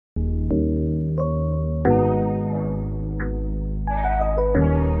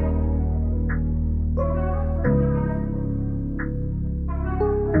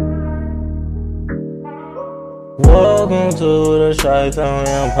Welcome to the Chi-Town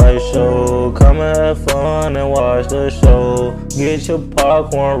Empire Show. Come and have fun and watch the show. Get your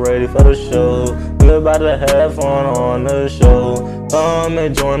popcorn ready for the show. We're about to have fun on the show. Come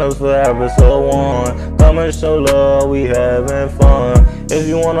and join us for episode 1. Come and show love, we having fun. If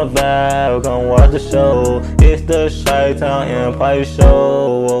you wanna vibe, come watch the show. It's the Chi-Town Empire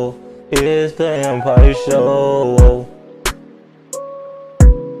Show. It's the Empire Show.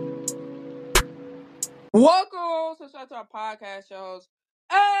 Welcome to Shout Out Podcast shows.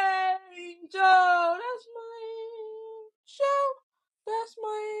 Angel, that's my show. That's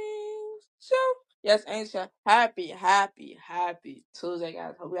my show. Yes, Angel. Happy Tuesday,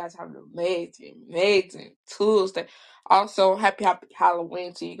 guys. Hope you guys have an amazing Tuesday. Also, happy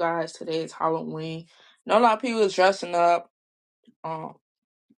Halloween to you guys. Today is Halloween. Know a lot of people is dressing up,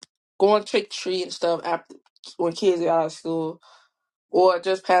 going trick or treat and stuff after when kids are out of school, or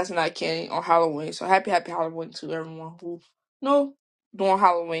just passing out candy on Halloween. So happy Halloween to everyone who doing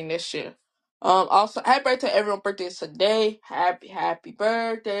Halloween this year. Also happy birthday to everyone's birthday today. Happy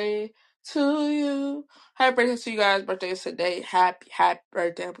birthday to you. Happy birthday to you guys' birthdays today. Happy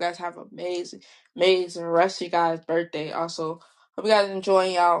birthday. Hope you guys have an amazing rest of you guys' birthday. Also, hope you guys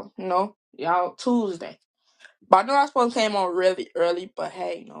enjoying y'all Tuesday. But I know I supposed to came on really early, but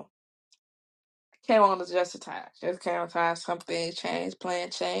hey, came on just a time. Just came on time. Something changed, plan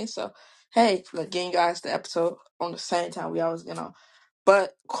changed. So, hey, look, getting you guys the episode on the same time we always get on.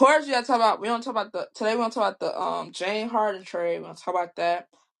 But of course, we don't talk about today. We don't talk about the Jane Harden trade. We don't talk about that.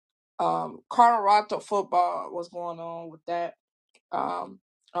 Colorado football. What's going on with that?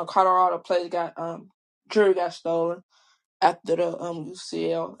 Colorado players got jury got stolen after the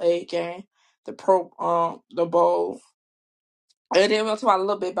UCLA game, the bowl. And then we'll talk about a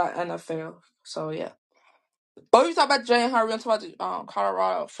little bit about NFL. So yeah. But we talk about Jane Harden, we talk about the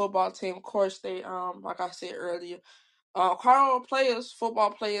Colorado football team. Of course, they like I said earlier, Colorado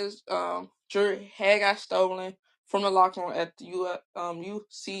football players, jury had got stolen from the locker room at the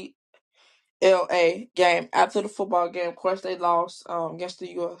UCLA game. After the football game, of course, they lost against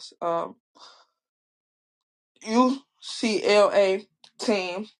the UCLA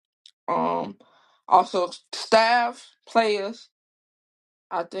team. Also staff players.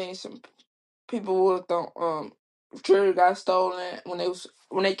 I think some people with the jewelry got stolen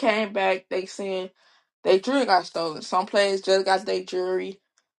when they came back. They saying they jewelry got stolen. Some players just got their jewelry.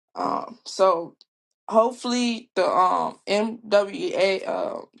 So hopefully the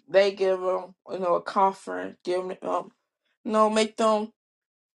MWA they give them a conference, give them make them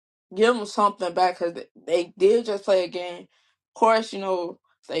give them something back because they did just play a game. Of course,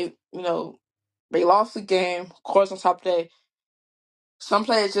 they lost the game. Of course, on top of that, some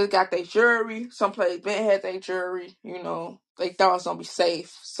players just got their jury. Some players been had their jury. They thought it was gonna be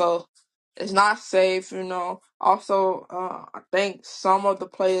safe. So it's not safe. Also, I think some of the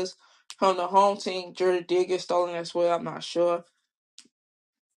players from the home team jury did get stolen as well. I'm not sure.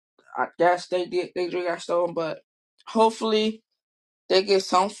 I guess they did. They jury got stolen, but hopefully they get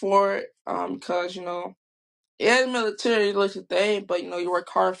some for it. Because yeah, the military looks a thing, but you work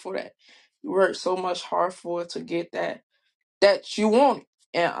hard for that. You work so much hard for it to get that you want.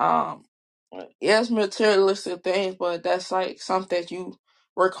 And yes, materialistic things, but that's like something that you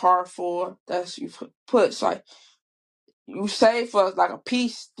work hard for. That's you put it's like you save for like a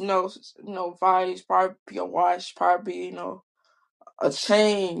piece, values, probably be a watch, probably a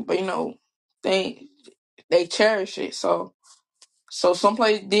chain, but they cherish it. So some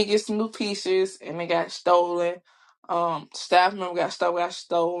players did get some new pieces and they got stolen. Staff member got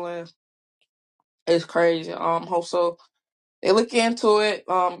stolen. It's crazy. Hope so. They look into it,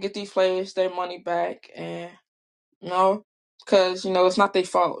 get these players their money back, and because it's not their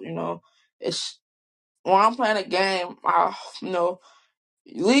fault. It's when I'm playing a game, you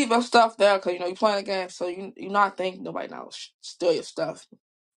leave your stuff there because you're playing a game, so you're not thinking nobody now steal your stuff,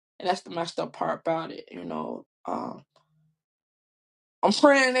 and that's the messed up part about it. I'm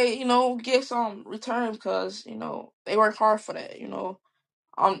praying they get some return because they work hard for that.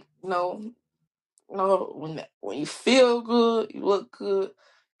 I'm when you feel good, you look good,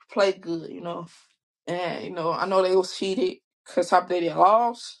 you play good. And I know they was cheated because top of that they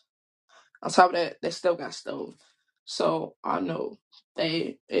lost. On top of that, they still got stolen. So I know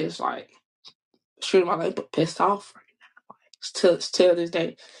they is like shooting my leg, but pissed off right now. Still this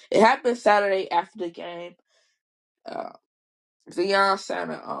day. It happened Saturday after the game. Deion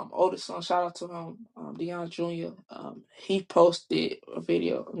Sanders, oldest son, shout out to him, Deion Jr. He posted a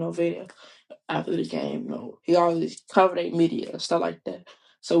video, video after the game. He always covered their media and stuff like that.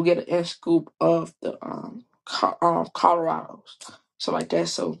 So we get an in scoop of the Colorados, so like that.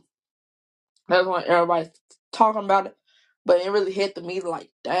 So that's when everybody's talking about it. but it really hit the media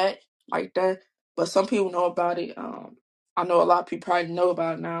like that. But some people know about it. I know a lot of people probably know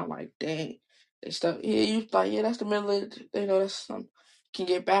about it now. Like, dang, they stuff. Yeah, you like, yeah, that's the middle of it. That's some can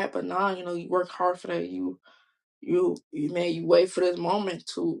get back, but nah, you work hard for that. Man, you wait for this moment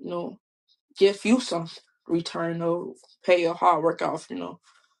to, give you some return or pay your hard work off.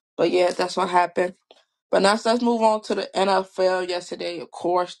 But yeah, that's what happened. But now let's move on to the NFL yesterday. Of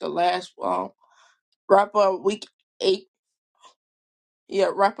course, the last wrap up week 8.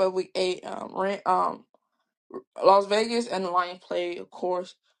 Yeah, wrap up week 8. Las Vegas and the Lions played, of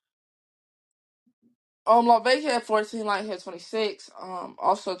course. Las Vegas had 14, Lions had 26.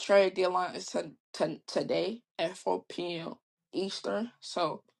 Also trade deadline is today at 4 p.m. Eastern.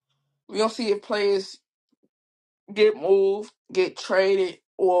 So we gonna see if players get moved, get traded,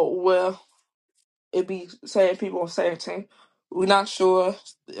 or it be same people on same team. We're not sure.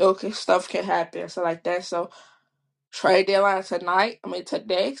 Okay, stuff can happen, so like that. So trade deadline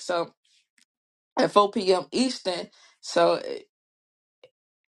today. So at 4 p.m. Eastern. So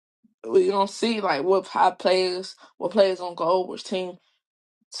we gonna see like what players gonna go, which teams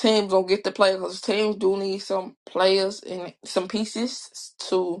gonna get the players. Because teams do need some players and some pieces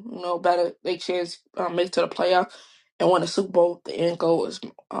to better their chance make it to the playoff and win a Super Bowl. The end goal is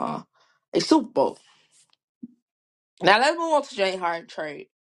a Super Bowl. Now let's move on to James Harden trade.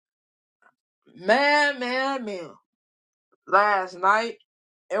 Man. Last night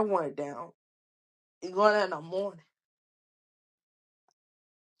it went down. It going down in the morning.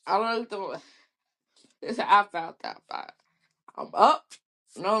 I looked at this. I found out. I'm up.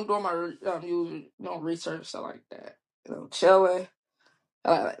 I'm doing my usual research stuff like that. Chilling.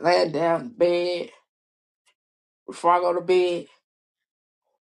 I like laying down in bed before I go to bed.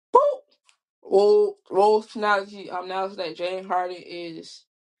 Boop. Well, now that James Harden is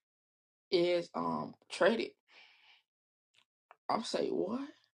traded. I'll say what?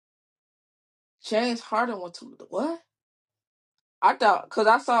 James Harden went to the what? I thought because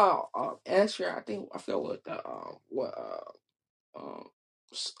I saw answer. I think I forgot um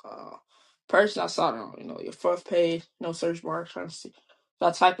person I saw it on your first page, search bar trying to see. So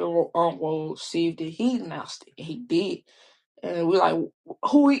I typed in well, see if he announced it. And he did, and we're like,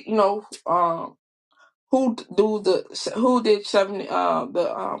 who did 70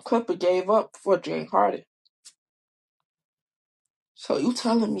 the Clipper gave up for James Harden. So you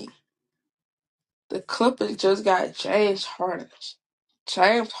telling me the Clippers just got James Harden?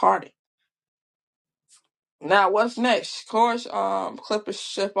 James Harden. Now what's next? Of course, Clippers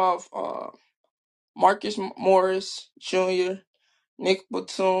ship off Marcus Morris Jr., Nick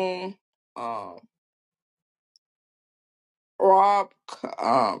Batum, um, Rob,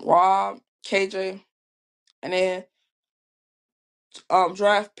 KJ, and then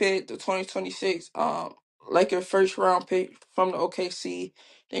draft pick the 2026 Lakers first round pick from the OKC.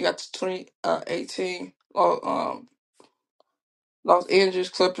 They got the 2018 Los Angeles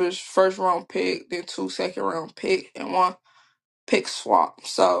Clippers first round pick, then 2 second round pick, and 1 pick swap.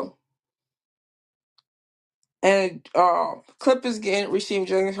 So and Clippers receiving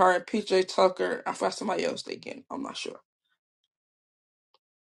James Harden, PJ Tucker. I forgot somebody else they getting. I'm not sure.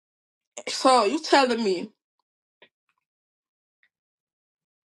 So you telling me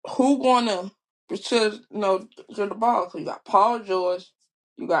who gonna to the ball? So you got Paul George,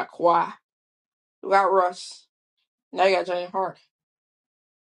 you got Kawhi, you got Russ. Now you got James Harden.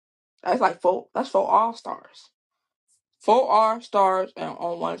 That's like four. That's 4 All Stars. 4 All Stars and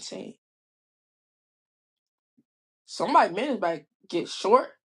on one team. Somebody minutes back get short.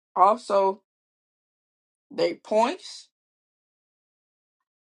 Also, they points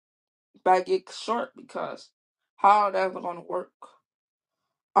back get short because how that's gonna work?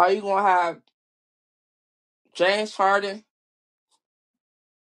 Are you gonna have James Harden,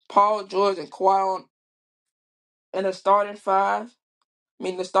 Paul George, and Kawhi in the starting 5? I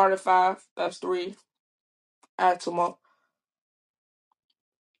mean, the starting 5. That's 3. Add 2 more.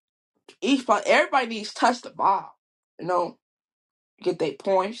 Everybody needs to touch the ball. Get their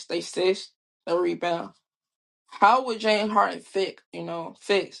points, they assists, the rebound. How would James Harden fix? I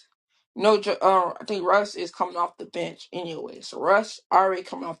think Russ is coming off the bench anyway. So Russ already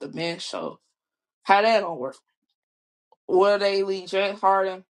coming off the bench. So how that gonna work? Will they leave James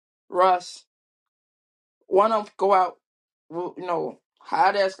Harden, Russ, one of them go out?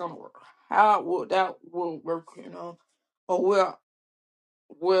 How that's gonna work? How will that will work? Or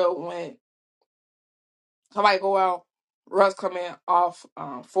will when somebody go out, Russ come in off,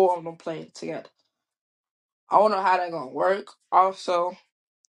 4 of them play together. I don't know how that gonna work. Also,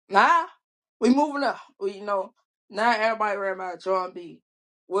 now we moving up. Now everybody worry about Jordan B.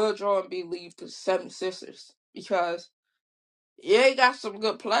 Will Jordan B leave the 76ers? Because Yeah, he got some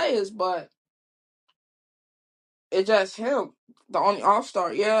good players, but it's just him, the only All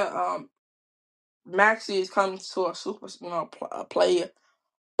Star. Yeah, Maxie is coming to a super, a player.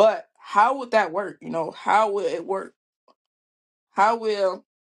 But how would that work? How will it work? How will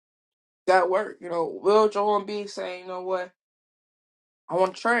that work? Will Joel Embiid say, what, I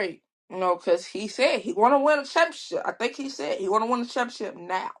want to trade? Because he said he want to win a championship. I think he said he want to win a championship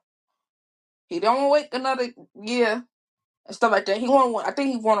now. He don't want to wait another year and stuff like that. He want to win. I think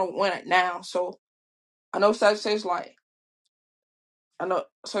he want to win it now. So I know Says like,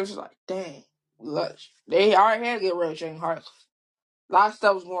 dang, look, they already had to get rid of James Harden. A lot of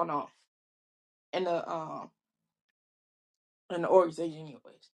stuff was going on in the organization,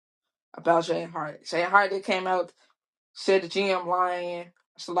 anyways, about James Harden. James Harden came out, said the GM lying,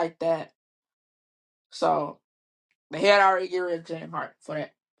 stuff like that. So they had already get rid of James Harden for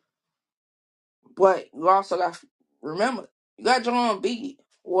that. But you also got to remember, you got Joel Embiid.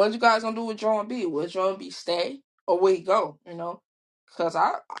 What you guys gonna do with Joel Embiid? Will Joel Embiid stay or will he go? Because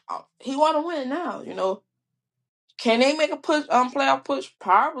he want to win now. Can they make a push, playoff push?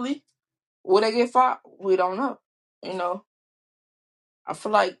 Probably. Will they get fired? We don't know. I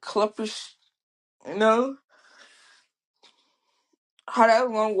feel like Clippers. How that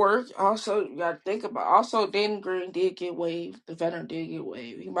gonna work? Also, you gotta think about. Also, Danny Green did get waived. The veteran did get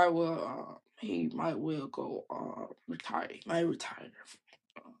waived. He might well. He might well go. Retire. He might retire.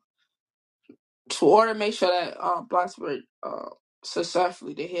 To order, make sure that Blacksburg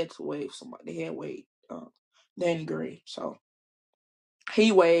successfully, they had to waive somebody. They had waived Danny Green, so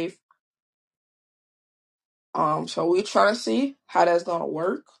he waived. So we trying to see how that's gonna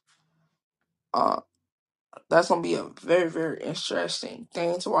work. That's gonna be a very, very interesting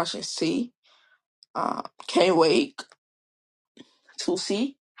thing to watch and see. Can't wait to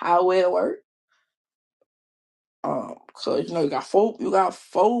see how it will work. Cause you got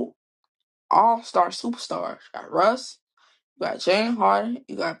four all-star superstars. You got Russ, you got James Harden,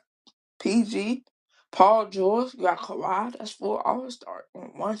 you got PG, Paul George, you got Kawhi. That's four all-stars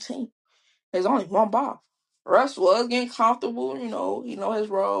on one team. There's only one ball. Russ was getting comfortable, he know his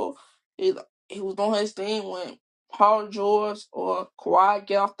role. He was doing his thing when Paul George or Kawhi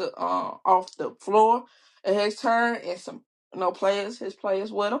get off the floor at his turn, and some his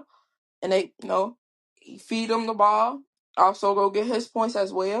players with him, and they he feed him the ball. Also go get his points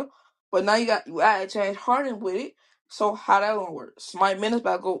as well. But now you add James Harden with it. So how that gonna work? Smite minutes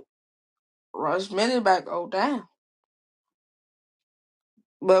back go, Rush minutes back go down.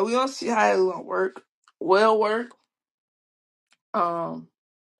 But we gonna see how it gonna work. Will work. Also,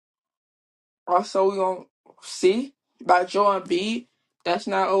 we gonna see by Joel Embiid. That's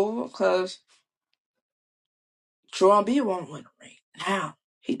not over because Joel Embiid want to win the ring now.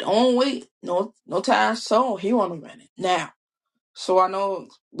 He don't wait no time soon. He want to win it now. So I know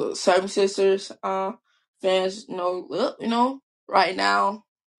the 76ers fans, right now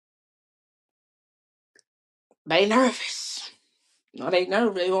they nervous. They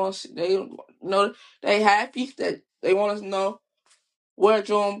nervous. They want they happy that they want to know where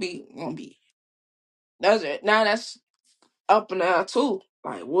Joel Embiid gonna be. That's it. Now that's up in the air too.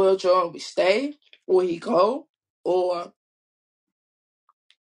 Like, will Jordan stay? Will he go? Or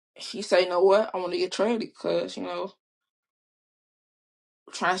he say, you know what, I want to get traded because,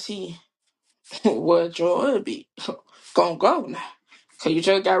 trying to see where Jordan be gonna go now. Cause you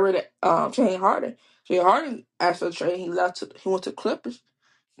just got rid of James Harden. James Harden after the trade, he went to Clippers.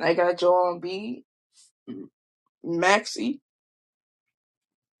 Now you got Joel Embiid, Maxey.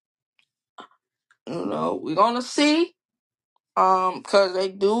 We're gonna see. Cause they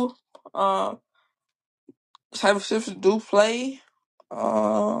do 76ers do play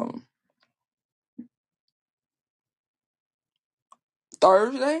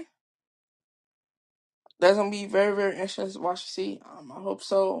Thursday. That's gonna be very, very interesting to watch and see. I hope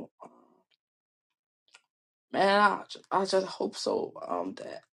so. Man, I just hope so.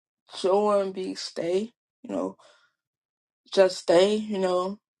 That Joel Embiid stay, just stay,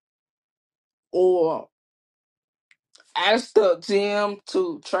 or ask the GM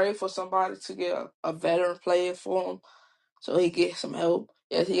to trade for somebody to get a veteran player for him, so he get some help.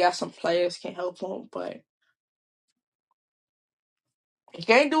 Yes, he got some players can help him, but he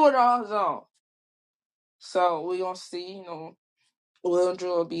can't do it all on his own. So we gonna see, will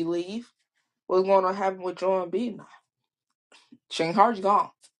Joel Embiid leave? What's gonna happen with Joel Embiid now? Shane Hart's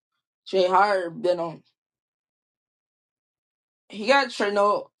gone. Shane Hart been on. He got trade.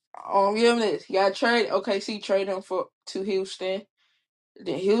 No, I'll give him this. He got trade. OKC trade him to Houston.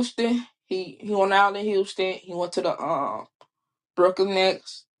 Then Houston, he went out in Houston. He went to the Brooklyn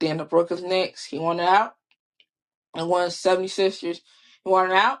Nets. Then the Brooklyn Nets, he went out. and won 76ers. He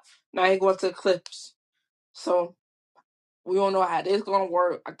won out. Now he going to the Clippers. So we don't know how this gonna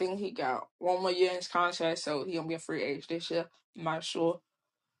work. I think he got one more year in his contract, so he gonna be a free agent this year. I'm not sure.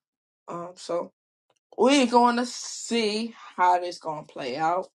 So we're going to see how this gonna play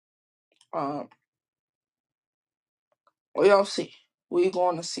out. We don't see. We're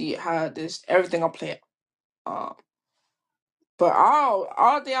going to see how this everything gonna play out. But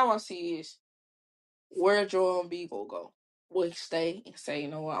all thing I want to see is where Joel Embiid will go. Will he stay and say, you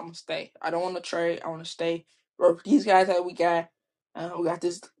know what, I'm gonna stay. I don't want to trade. I want to stay. Work with these guys that we got. We got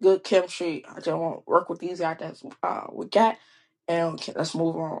this good chemistry. I just want to work with these guys that we got, and let's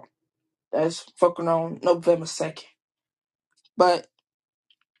move on. Let's focus on November 2nd. But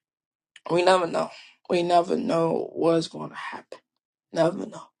we never know. We never know what's going to happen. Never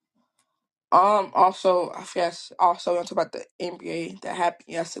know. Also, I guess also talk about the NBA that happened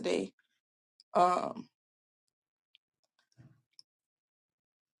yesterday. Um.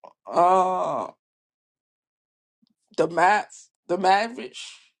 Uh. The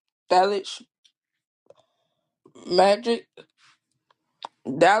Dallas, Magic,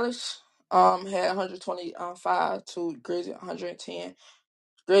 Dallas, had 125 to Grizzlies 110.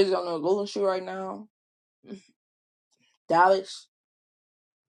 Grizzlies on the losing streak right now. Dallas,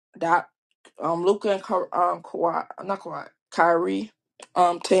 Luka and Kawhi, not Kawhi, Kyrie,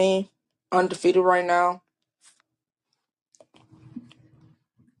 team undefeated right now.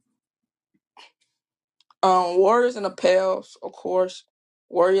 Warriors and the Pels, of course.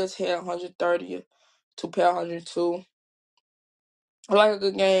 Warriors had 130 to Pels 102. I like a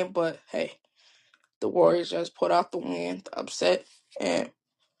good game, but hey, the Warriors just put out the win, the upset, and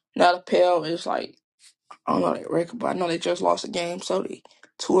now the Pels is like, I don't know their record, but I know they just lost a game, so they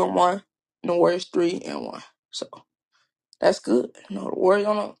 2-1, and the Warriors 3-1. So that's good. The Warriors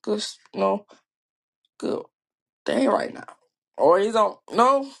on a good, good thing right now. Warriors on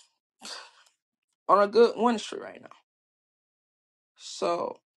a good win streak right now.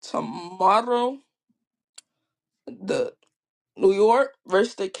 So tomorrow, the New York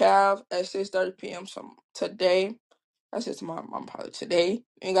versus the Cavs at 6:30 p.m. So today, that's it tomorrow. I'm probably today.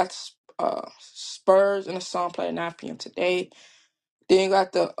 And you got Spurs and the Sun playing 9 p.m. today. Then you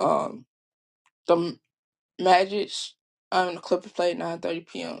got the Magic and the Clippers play 9:30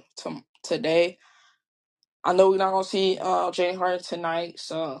 p.m. Today. I know we're not gonna see James Harden tonight,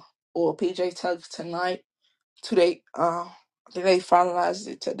 or PJ Tucker tonight. Today, I think they finalized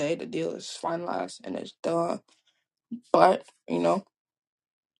it today. The deal is finalized and it's done. But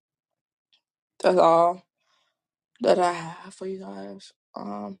that's all that I have for you guys.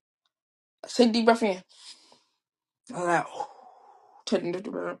 Take a deep breath in. All that. Take a deep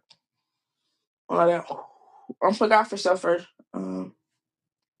breath. All that. Forgot for yourself first.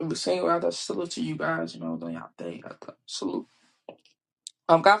 We saying I have to salute to you guys. Doing y'all thing. I have to salute.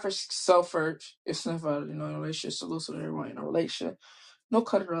 God for self first. It's never in a relationship. Salute to everyone in a relationship. No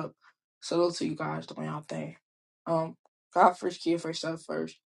cut it up. Salute to you guys doing y'all thing. God first, kid first, self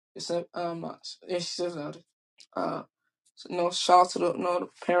first. Shout out to the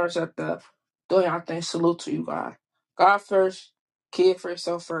parents at the doing y'all thing. Salute to you guys. God first, kid first,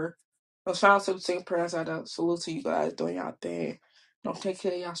 self first. Shout out to the single parents at the salute to you guys doing y'all thing. Take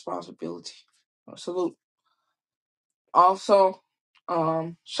care of y'all responsibility. Salute. Also,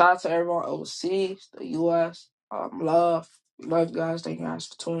 shout out to everyone overseas, the U.S. Love you guys. Thank you guys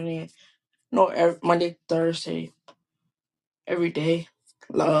for tuning in. Every Monday, Thursday, every day.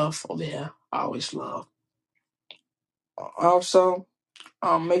 Love over here. I always love. Also,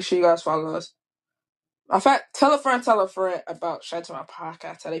 make sure you guys follow us. In fact, tell a friend about Shout to My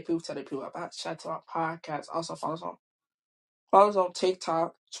Podcast. Tell their people about Shout to My Podcast. Also, follow us on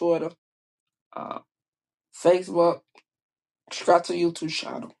TikTok, Twitter, Facebook. Subscribe to YouTube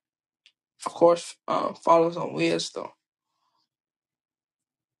channel. Of course, follow us on Wisdom.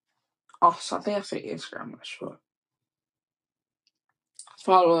 Also, I think I said Instagram. I'm not sure.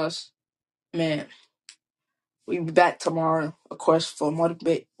 Follow us, man. We'll be back tomorrow, of course, for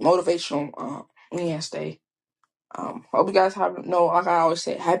motivational Wednesday. Hope you guys like I always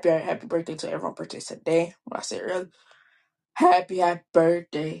say, happy birthday to everyone birthday today. What I said earlier, happy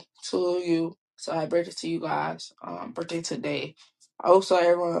birthday to you. So happy birthday to you guys. Birthday today. I also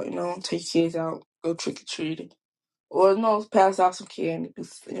everyone, take kids out, go trick or treating, or pass out some candy.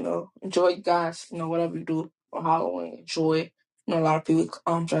 Enjoy you guys. Whatever you do on Halloween, enjoy. A lot of people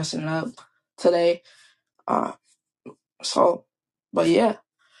dressing up today. But yeah.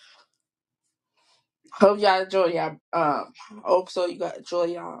 Hope y'all enjoy y'all. Hope so. You got enjoy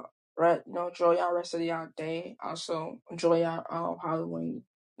y'all. Right, enjoy y'all rest of y'all day. Also, enjoy y'all Halloween.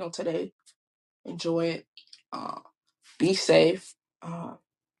 Today, enjoy it. Be safe. What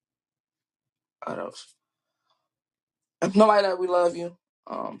else? If nobody that we love you.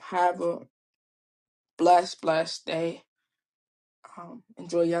 Have a blessed day.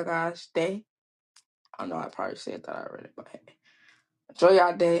 Enjoy your guys' day. I know I probably said that already, but hey, enjoy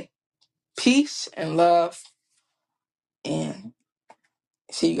your day. Peace and love, and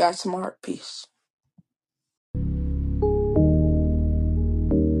see you guys tomorrow. Peace.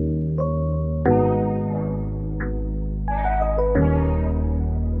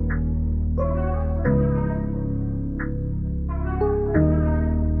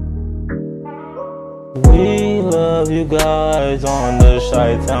 We love you guys on the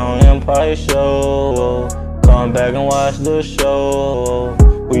Chi-Town Empire Show. Come back and watch the show.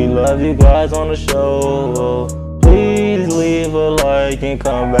 We love you guys on the show. Please leave a like and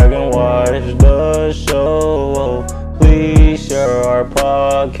come back and watch the show. Please share our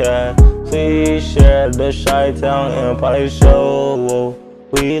podcast. Please share the Chi-Town Empire Show.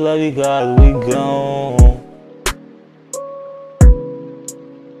 We love you guys. We gone.